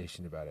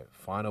conversation about it.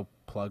 Final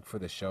plug for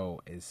the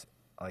show is,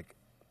 like,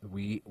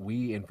 we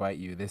invite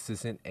you. This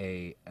isn't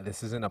a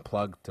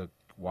plug to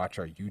watch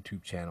our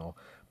YouTube channel.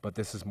 But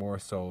this is more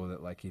so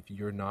that, like, if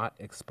you're not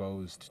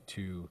exposed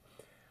to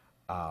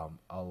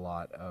a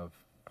lot of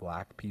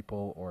black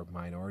people or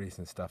minorities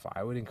and stuff,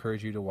 I would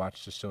encourage you to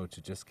watch the show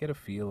to just get a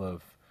feel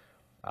of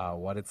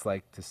what it's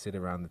like to sit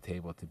around the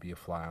table, to be a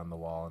fly on the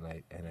wall. And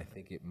I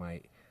think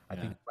I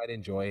think you might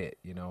enjoy it.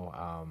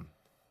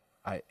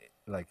 I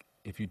like,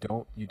 if you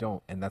don't, you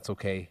don't, and that's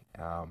okay.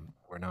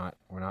 We're not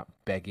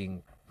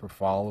begging for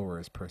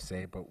followers per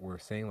se, but we're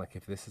saying, like,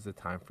 if this is a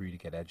time for you to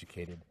get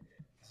educated,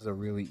 this is a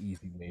really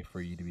easy way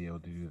for you to be able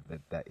to do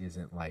that. That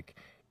isn't like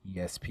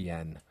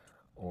ESPN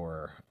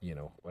or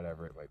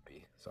whatever it might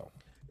be. So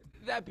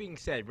That being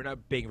said, we're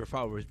not begging for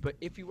followers, but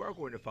if you are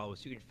going to follow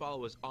us, you can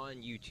follow us on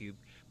YouTube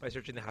by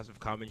searching the House of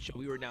Commons Show.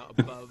 We are now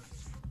above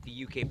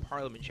the UK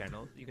Parliament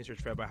channel. You can search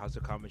for by House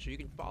of Commons Show. You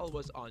can follow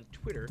us on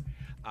Twitter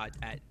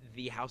at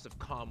the House of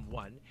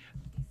Com1,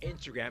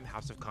 Instagram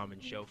House of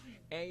Commons Show,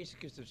 and you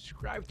can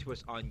subscribe to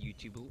us on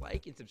YouTube.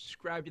 Like and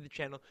subscribe to the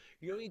channel.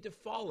 You don't need to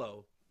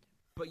follow,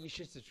 but you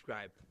should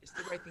subscribe. It's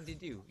the right thing to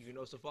do. You can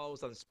also follow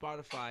us on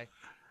Spotify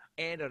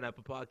and on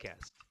Apple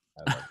Podcasts.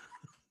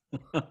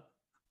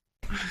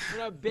 We're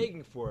not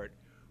begging for it.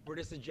 We're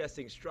just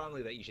suggesting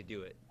strongly that you should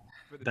do it.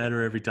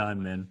 Better every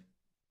time, man.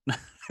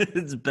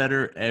 It's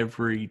better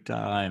every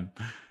time.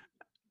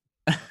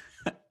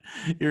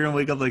 You're going to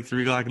wake up like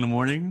 3 o'clock in the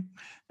morning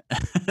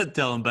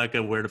telling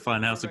Becca where to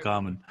find House of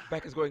Common.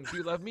 Becca's going, do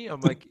you love me?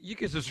 I'm like, you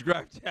can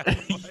subscribe to Dad, can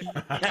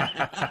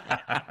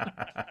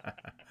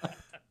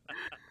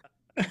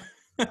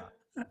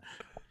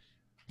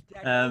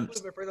you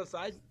put my friends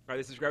outside? Are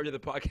they subscribed to the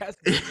podcast?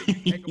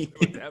 Can't go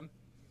with them.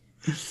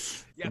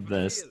 Yeah,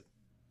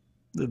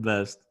 The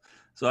best.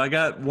 So I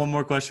got one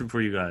more question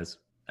for you guys.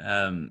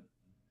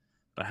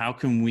 But how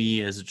can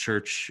we as a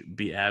church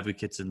be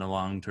advocates in the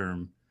long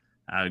term?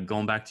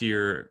 Going back to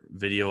your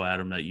video,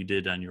 Adam, that you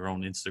did on your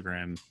own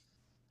Instagram,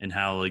 and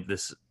how like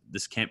this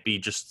can't be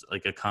just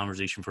like a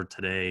conversation for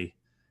today,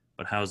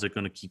 but how is it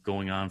going to keep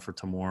going on for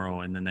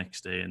tomorrow and the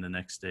next day and the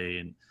next day?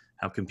 And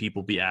how can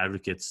people be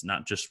advocates,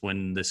 not just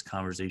when this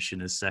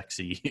conversation is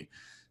sexy,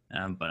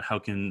 but how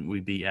can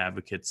we be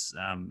advocates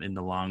in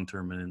the long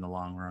term and in the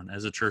long run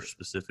as a church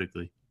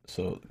specifically?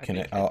 So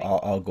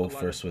I'll go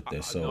first with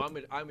this. So no, I'm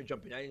gonna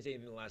jump in. I didn't say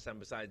anything the last time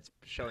besides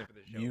shelling for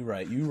the show. You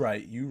right. You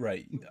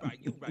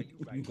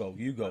go.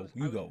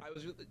 I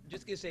was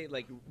just gonna say,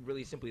 like,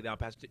 really simply now,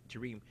 Pastor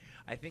Tareem,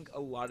 I think a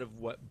lot of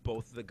what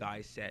both of the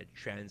guys said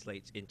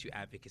translates into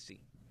advocacy.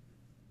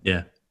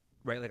 Yeah.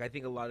 Right, like I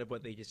think a lot of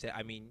what they just said.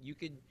 I mean, you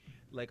could,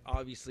 like,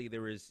 obviously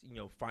there is,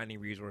 finding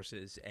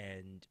resources,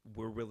 and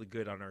we're really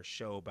good on our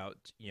show about,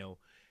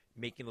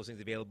 making those things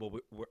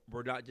available.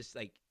 We're not just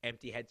like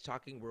empty heads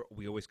talking.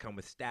 We always come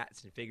with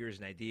stats and figures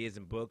and ideas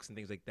and books and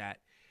things like that.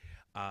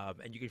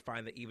 And you can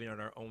find that even on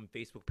our own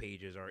Facebook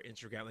pages or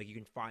Instagram. Like, you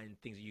can find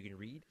things that you can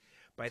read.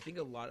 But I think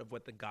a lot of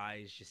what the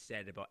guys just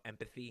said about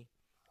empathy,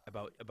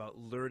 about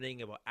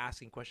learning, about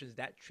asking questions,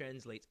 that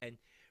translates. And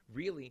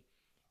really,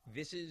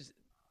 this is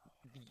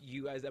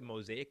you guys at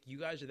Mosaic. You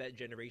guys are that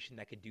generation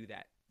that could do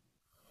that.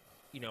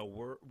 We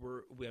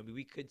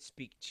could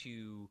speak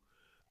to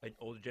an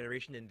older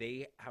generation, and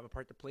they have a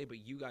part to play.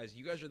 But you guys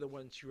are the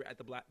ones who were at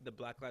the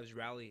Black Lives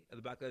rally,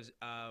 the Black Lives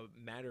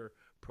Matter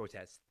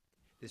protest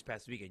this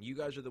past weekend. You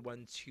guys are the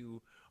ones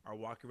who are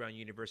walking around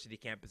university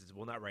campuses.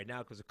 Well, not right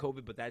now because of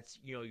COVID, but that's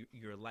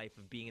your life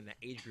of being in that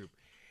age group,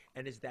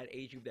 and it's that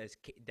age group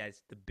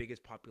that's the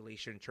biggest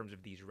population in terms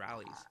of these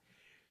rallies.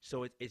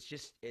 So it's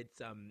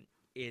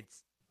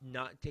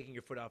not taking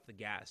your foot off the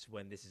gas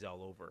when this is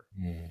all over.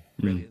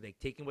 Mm-hmm. Really, like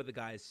taking what the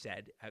guys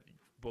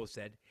both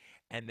said,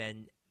 and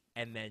then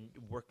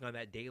working on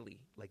that daily,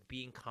 like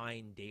being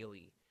kind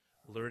daily,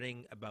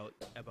 learning about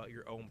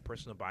your own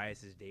personal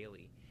biases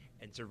daily,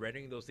 and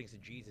surrendering those things to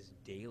Jesus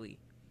daily,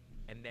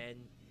 and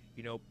then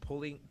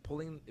pulling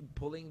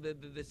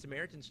the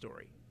Samaritan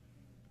story.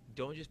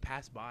 Don't just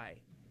pass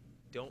by.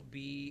 Don't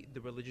be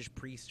the religious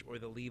priest or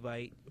the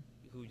Levite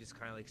who just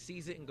kind of like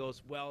sees it and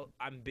goes, "Well,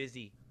 I'm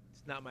busy.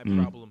 It's not my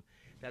problem."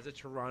 That's a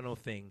Toronto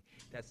thing.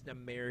 That's an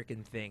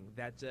American thing.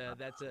 That's a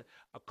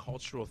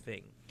cultural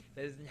thing.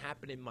 That doesn't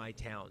happen in my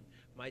town.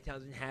 My town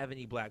doesn't have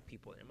any black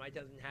people, and my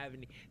town doesn't have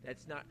any.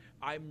 That's not.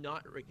 I'm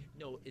not.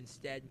 No.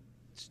 Instead,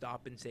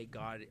 stop and say,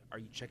 "God, are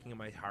you checking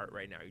my heart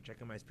right now? Are you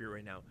checking my spirit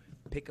right now?"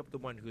 Pick up the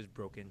one who is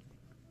broken.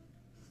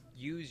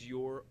 Use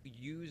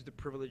the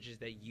privileges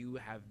that you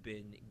have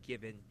been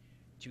given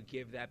to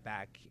give that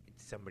back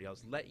to somebody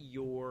else. Let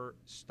your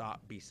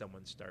stop be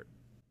someone's start.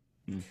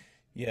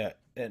 Yeah,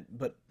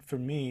 but for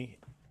me,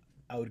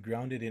 I would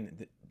ground it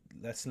in.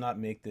 Let's not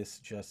make this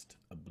just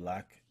a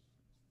black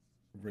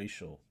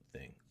racial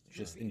thing.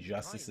 Just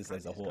injustices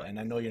as a whole. And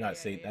I know you're not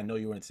saying. I know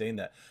you weren't saying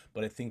that,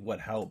 but I think what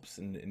helps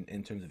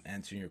in terms of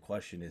answering your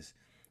question is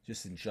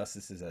just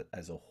injustices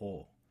as a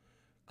whole.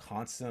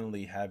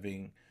 Constantly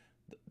having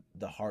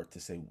the heart to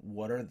say,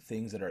 what are the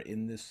things that are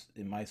in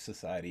my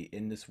society,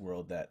 in this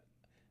world that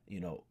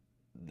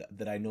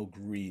that I know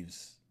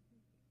grieves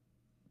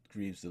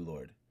the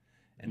Lord.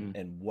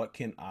 And what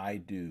can I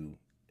do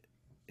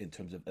in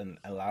terms of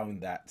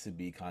allowing that to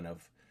be kind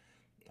of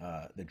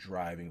the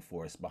driving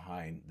force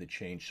behind the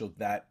change. So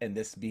that, and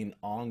this being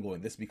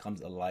ongoing, this becomes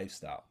a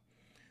lifestyle.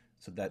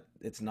 So that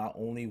it's not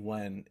only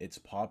when it's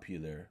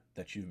popular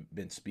that you've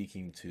been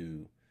speaking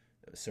to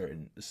a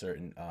certain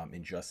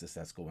injustice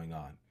that's going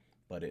on,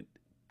 but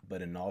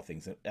in all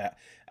things. I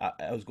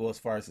was go as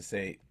far as to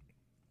say,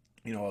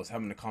 I was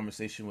having a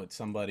conversation with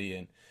somebody,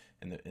 and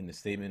in the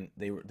statement,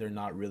 they're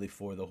not really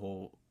for the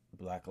whole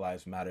Black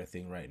Lives Matter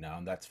thing right now,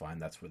 and that's fine.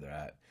 That's where they're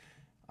at,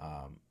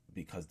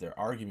 because their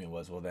argument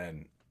was, well,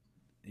 then,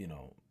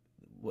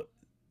 what,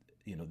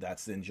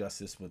 that's the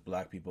injustice with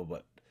Black people,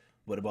 but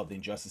what about the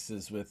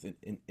injustices with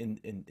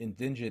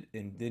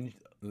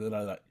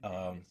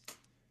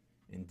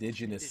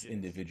indigenous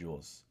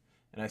individuals?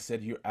 And I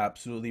said, you're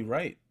absolutely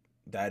right.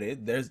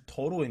 There's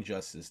total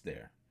injustice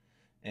there.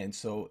 And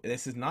so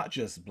this is not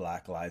just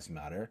Black Lives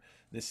Matter.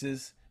 This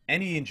is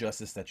any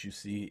injustice that you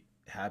see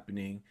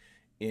happening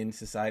in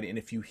society. And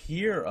if you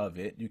hear of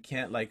it, you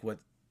can't, like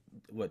what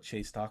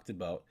Chase talked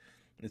about.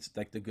 It's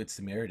like the Good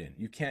Samaritan.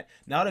 You can't,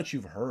 now that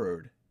you've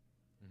heard,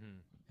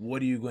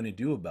 what are you going to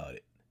do about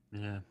it?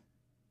 Yeah.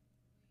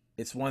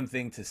 It's one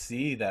thing to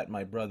see that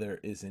my brother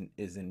is in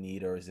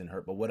need or is in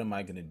hurt, but what am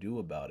I going to do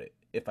about it?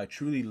 If I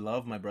truly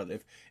love my brother,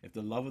 if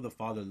the love of the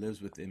Father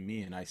lives within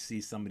me, and I see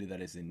somebody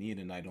that is in need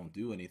and I don't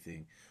do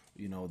anything,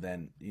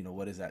 then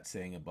what is that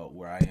saying about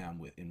where I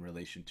am in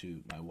relation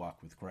to my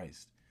walk with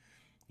Christ?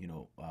 It's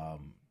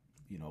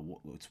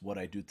what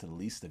I do to the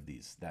least of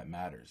these that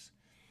matters.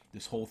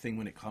 This whole thing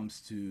when it comes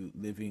to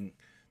living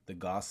the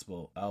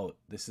gospel out,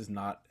 this is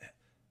not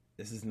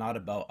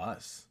about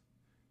us.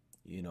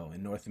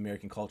 In North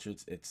American culture,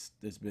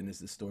 there's been this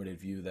distorted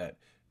view that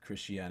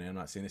Christianity, I'm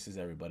not saying this is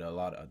everybody,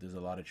 there's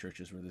a lot of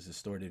churches where there's a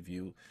distorted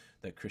view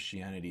that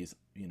Christianity is,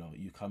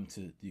 you come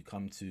to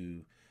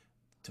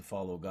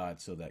follow God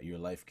so that your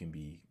life can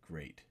be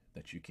great,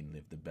 that you can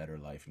live the better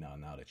life now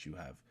that you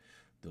have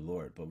the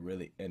Lord. But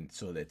really, and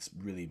so that's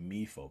really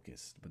me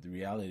focused. But the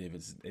reality of it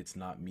is, it's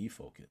not me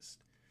focused.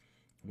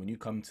 When you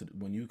come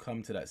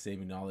to that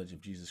saving knowledge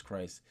of Jesus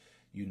Christ,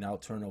 you now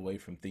turn away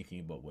from thinking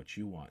about what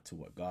you want to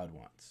what God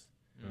wants.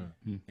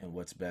 And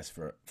what's best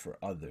for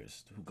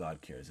others who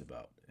God cares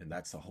about. And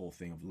that's the whole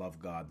thing of love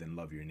God, then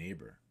love your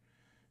neighbor,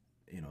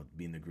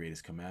 being the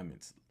greatest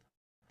commandments.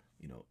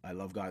 I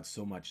love God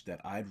so much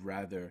that I'd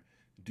rather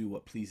do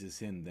what pleases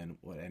him than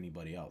what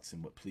anybody else.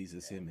 And what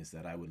pleases him is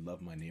that I would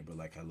love my neighbor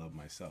like I love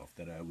myself,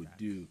 that I would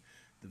do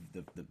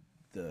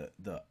the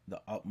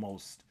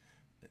utmost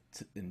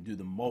and do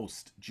the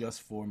most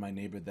just for my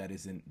neighbor that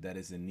is in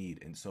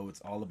need. And so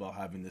it's all about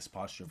having this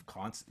posture of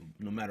constant,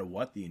 no matter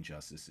what the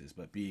injustice is,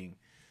 but being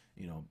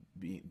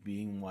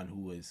one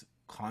who is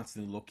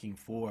constantly looking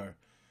for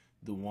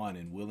the one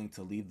and willing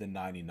to leave the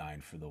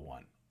 99 for the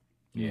one.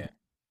 Yeah.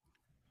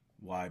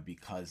 Why?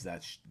 Because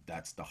that's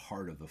the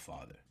heart of the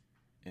Father.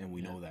 And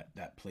we know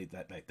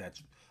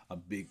that's a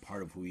big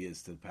part of who he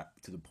is, to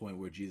the point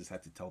where Jesus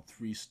had to tell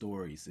 3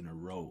 stories in a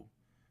row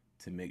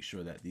to make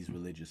sure that these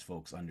religious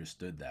folks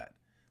understood that.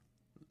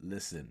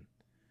 Listen,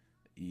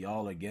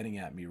 y'all are getting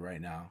at me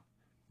right now,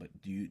 but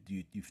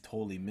you've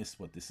totally missed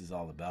what this is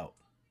all about.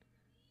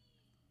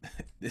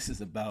 It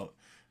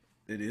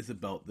is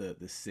about the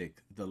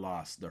sick, the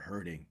lost, the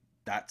hurting.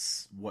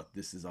 That's what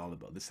this is all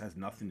about. This has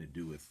nothing to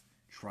do with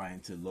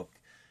trying to look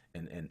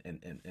and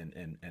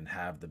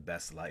have the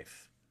best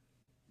life.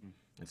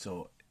 And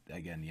so,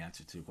 again, the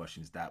answer to your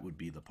question is that would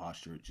be the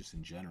posture just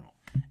in general.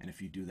 And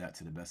if you do that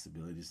to the best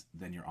abilities,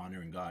 then you're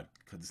honoring God,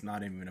 because it's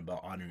not even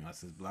about honoring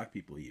us as Black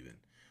people even,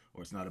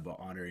 or it's not about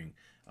honoring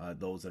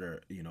those that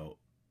are,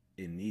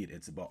 in need.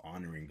 It's about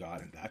honoring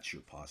God, and that's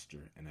your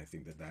posture. And I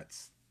think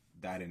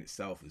that in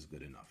itself is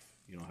good enough.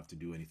 You don't have to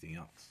do anything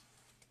else.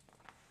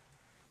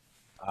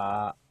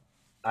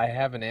 I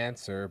have an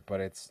answer,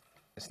 but it's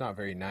not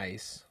very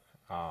nice.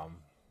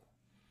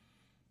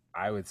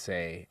 I would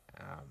say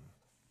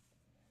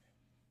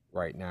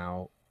right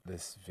now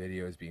this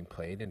video is being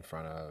played in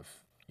front of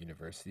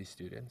university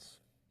students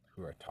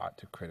who are taught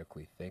to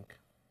critically think.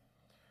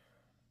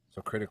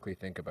 So critically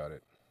think about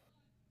it.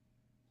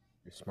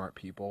 You're smart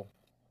people.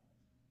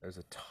 There's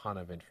a ton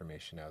of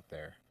information out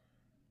there.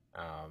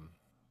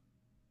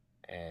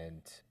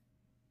 And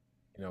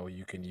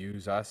you can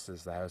use us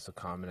as the House of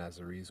Common as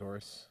a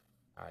resource.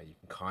 You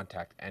can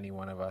contact any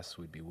one of us.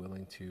 We'd be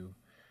willing to.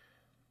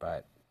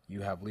 But you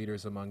have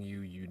leaders among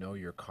you. You know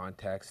your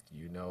context.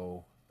 You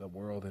know the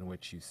world in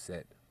which you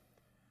sit.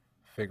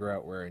 Figure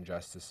out where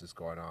injustice is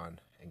going on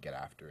and get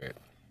after it.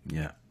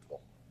 Yeah.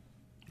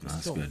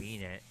 That's so good.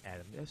 Mean,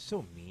 Adam. That's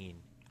so mean.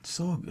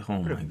 So,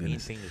 oh my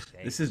goodness.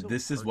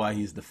 This is why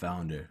he's the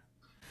founder.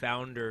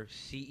 Founder,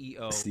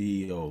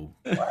 CEO.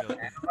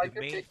 The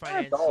main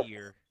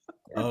financier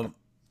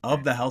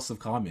of the House of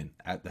Common,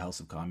 at the House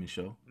of Common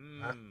show.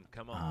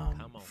 Come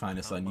on. Find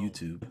us on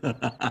YouTube.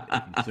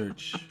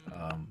 Search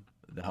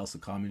the House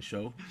of Common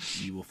show.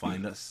 You will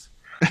find us.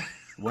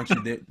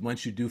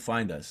 Once you do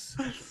find us,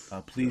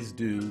 please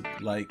do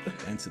like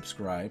and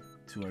subscribe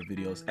to our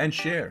videos and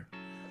share.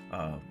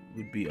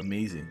 Would be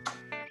amazing.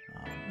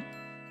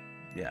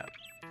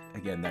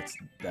 Again, that's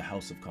the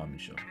House of Common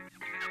show.